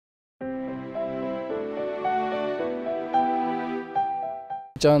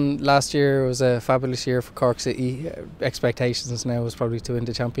John, last year was a fabulous year for Cork City. Expectations now was probably to win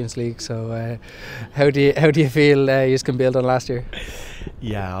the Champions League. So, how do you feel you can build on last year?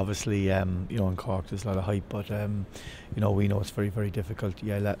 Yeah, obviously, in Cork there's a lot of hype, but we know it's very, very difficult.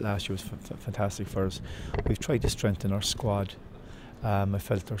 Yeah, last year was fantastic for us. We've tried to strengthen our squad. I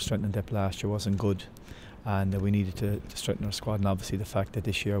felt our strength and depth last year wasn't good, and we needed to strengthen our squad. And obviously, the fact that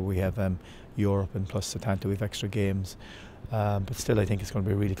this year we have Europe and plus Satanta, we have extra games. But still, I think it's going to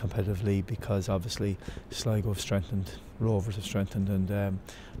be a really competitive league because obviously Sligo have strengthened, Rovers have strengthened, and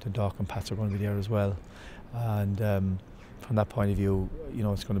the Dock and Pats are going to be there as well. And from that point of view,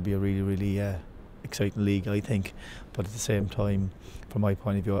 it's going to be a really, really exciting league, I think. But at the same time, from my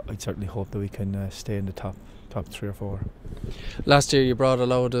point of view, I'd certainly hope that we can stay in the top 3 or 4. Last year you brought a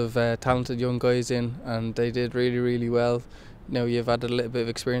load of talented young guys in and they did really, really well. Now you've added a little bit of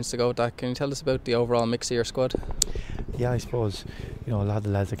experience to go with that. Can you tell us about the overall mix of your squad? Yeah, I suppose a lot of the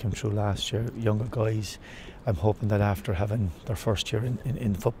lads that came through last year, younger guys, I'm hoping that after having their first year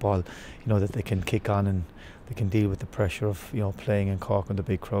in football, that they can kick on and they can deal with the pressure of playing in Cork and the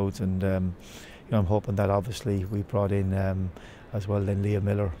big crowds. And I'm hoping that obviously we brought in as well then Liam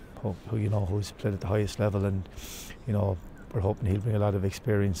Miller, who's played at the highest level, and we're hoping he'll bring a lot of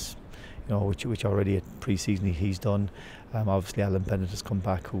experience, which already at pre-season he's done. Obviously Alan Bennett has come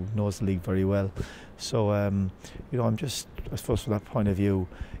back, who knows the league very well. So I'm just, I suppose from that point of view,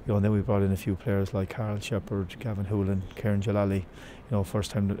 and then we brought in a few players like Carl Shepherd, Gavin Hoolan, Kieran Jalali,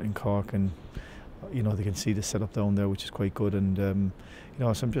 first time in Cork, and they can see the setup down there, which is quite good. And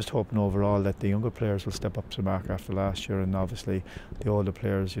so I'm just hoping overall that the younger players will step up to the mark after last year, and obviously the older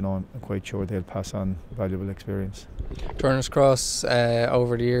players, I'm quite sure they'll pass on valuable experience. Turner's Cross,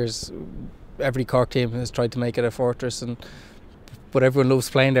 over the years, every Cork team has tried to make it a fortress, but everyone loves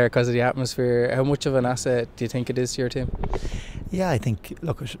playing there because of the atmosphere. How much of an asset do you think it is to your team? Yeah, I think,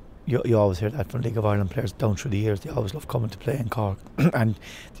 look, you always hear that from League of Ireland players down through the years. They always love coming to play in Cork. And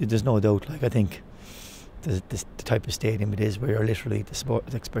there's no doubt, I think the type of stadium it is, where literally the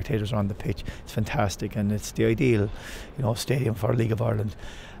spectators are on the pitch, it's fantastic, and it's the ideal stadium for League of Ireland.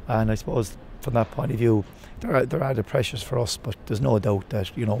 And I suppose from that point of view, there are the pressures for us, but there's no doubt that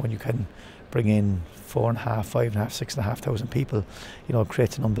when you can bring in 4,500, 5,500, 6,500 people, it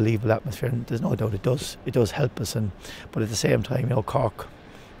creates an unbelievable atmosphere, and there's no doubt it does help us. But at the same time, Cork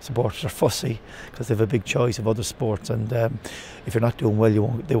supporters are fussy because they have a big choice of other sports, and if you're not doing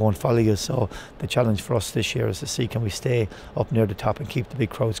well, they won't follow you. So the challenge for us this year is to see, can we stay up near the top and keep the big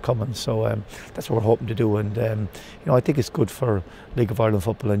crowds coming. So that's what we're hoping to do. And I think it's good for League of Ireland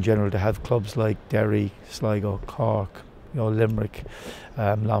football in general to have clubs like Derry, Sligo, Cork, Limerick,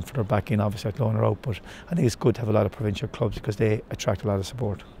 Longford are back in, obviously at Clone out, but I think it's good to have a lot of provincial clubs because they attract a lot of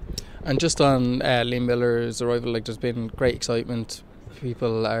support. And just on Liam Miller's arrival, there's been great excitement.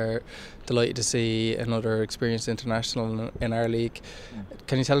 People are delighted to see another experienced international in our league.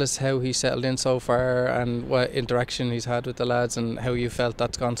 Can you tell us how he settled in so far and what interaction he's had with the lads and how you felt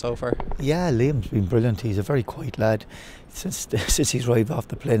that's gone so far? Yeah, Liam's been brilliant. He's a very quiet lad. Since he's arrived off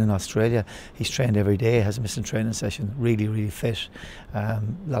the plane in Australia, he's trained every day, has a missing training session, really, really fit. A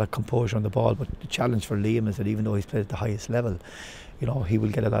lot of composure on the ball, but the challenge for Liam is that even though he's played at the highest level, he will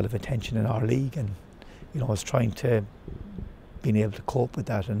get a lot of attention in our league, and is trying to being able to cope with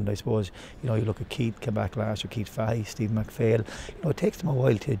that. And I suppose you look at Keith came back last year, Keith Fahey, Stephen McPhail, it takes them a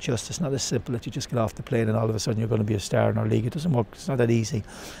while to adjust. It's not as simple that you just get off the plane and all of a sudden you're going to be a star in our league. It doesn't work, it's not that easy,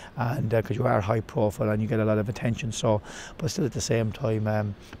 and because you are high profile and you get a lot of attention. So but still at the same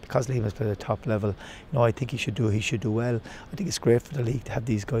time, because Liam has played at the top level, I think he should do well. I think it's great for the league to have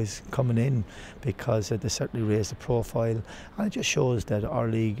these guys coming in because they certainly raise the profile, and it just shows that our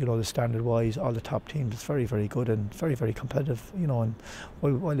league, the standard wise, all the top teams, it's very, very good and very, very competitive. And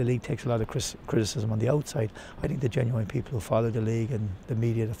while the league takes a lot of criticism on the outside, I think the genuine people who follow the league and the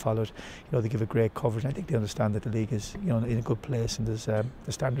media that follow it, they give it great coverage. And I think they understand that the league is, in a good place, and the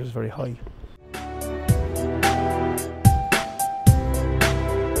standard is very high.